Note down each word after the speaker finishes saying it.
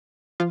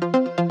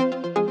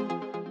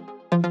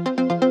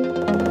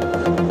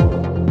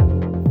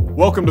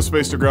Welcome to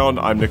Space to Ground,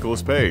 I'm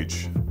Nicholas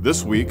Page.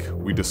 This week,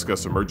 we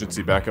discuss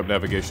emergency backup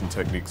navigation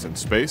techniques in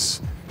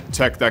space,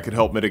 tech that could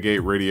help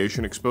mitigate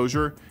radiation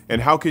exposure,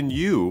 and how can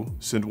you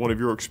send one of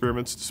your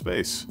experiments to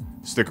space?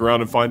 Stick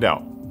around and find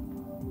out.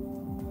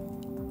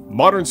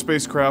 Modern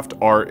spacecraft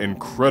are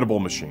incredible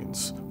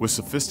machines with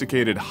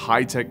sophisticated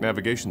high-tech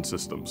navigation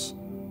systems.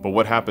 But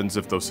what happens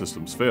if those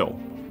systems fail?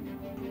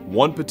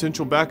 One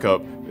potential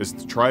backup is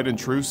the tried and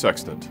true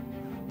sextant.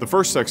 The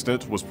first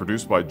sextant was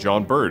produced by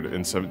John Bird in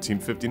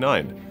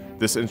 1759.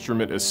 This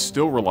instrument is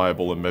still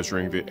reliable in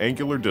measuring the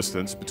angular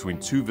distance between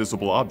two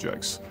visible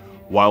objects.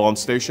 While on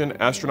station,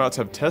 astronauts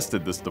have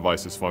tested this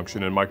device's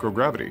function in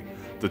microgravity.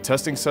 The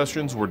testing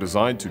sessions were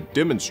designed to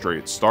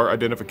demonstrate star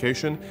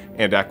identification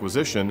and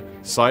acquisition,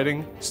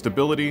 sighting,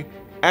 stability,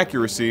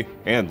 accuracy,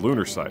 and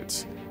lunar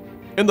sights.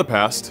 In the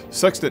past,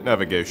 sextant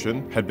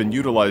navigation had been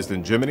utilized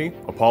in Gemini,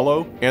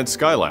 Apollo, and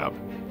Skylab.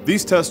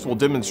 These tests will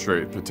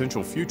demonstrate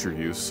potential future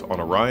use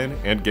on Orion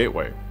and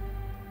Gateway.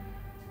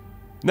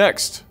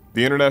 Next,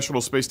 the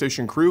International Space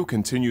Station crew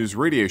continues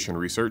radiation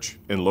research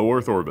in low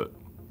Earth orbit.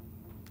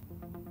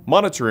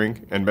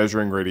 Monitoring and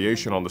measuring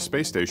radiation on the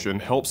space station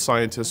helps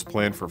scientists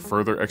plan for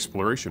further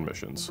exploration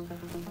missions.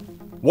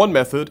 One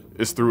method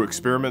is through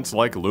experiments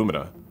like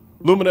Lumina.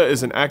 Lumina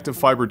is an active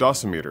fiber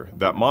dosimeter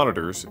that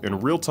monitors,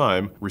 in real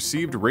time,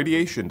 received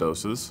radiation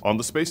doses on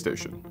the space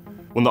station.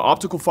 When the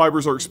optical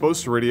fibers are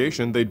exposed to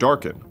radiation, they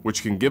darken,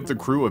 which can give the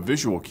crew a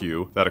visual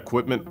cue that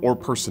equipment or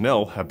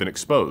personnel have been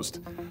exposed.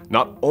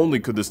 Not only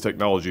could this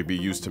technology be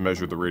used to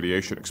measure the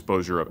radiation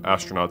exposure of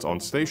astronauts on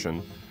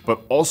station,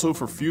 but also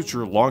for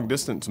future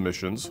long-distance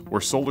missions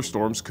where solar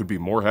storms could be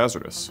more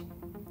hazardous.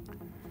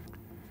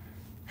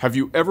 Have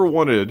you ever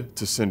wanted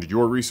to send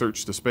your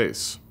research to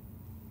space?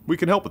 We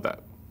can help with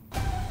that.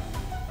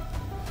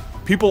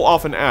 People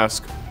often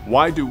ask,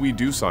 why do we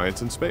do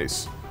science in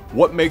space?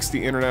 What makes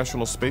the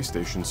International Space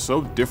Station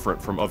so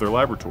different from other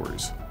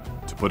laboratories?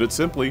 To put it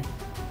simply,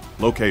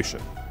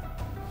 location.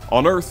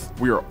 On Earth,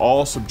 we are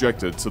all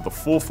subjected to the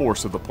full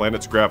force of the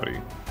planet's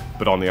gravity,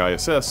 but on the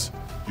ISS,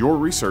 your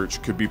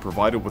research could be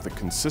provided with a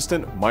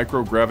consistent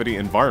microgravity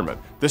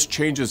environment. This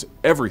changes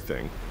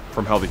everything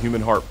from how the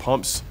human heart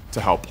pumps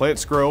to how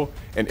plants grow,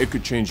 and it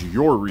could change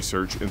your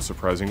research in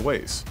surprising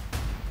ways.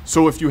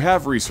 So if you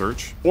have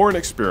research or an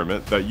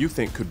experiment that you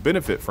think could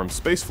benefit from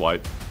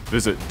spaceflight,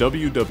 visit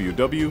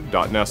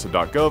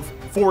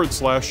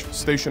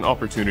www.nasa.gov/station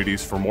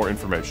opportunities for more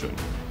information.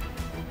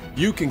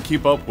 You can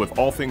keep up with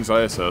all things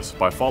ISS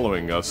by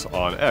following us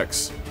on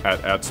X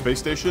at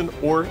 @SpaceStation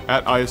or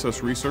at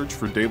ISS Research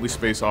for daily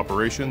space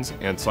operations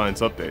and science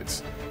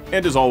updates.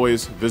 And as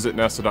always, visit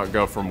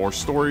nasa.gov for more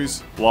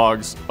stories,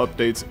 blogs,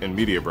 updates, and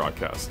media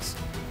broadcasts.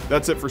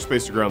 That's it for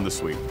Space to Ground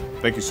this week.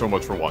 Thank you so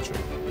much for watching.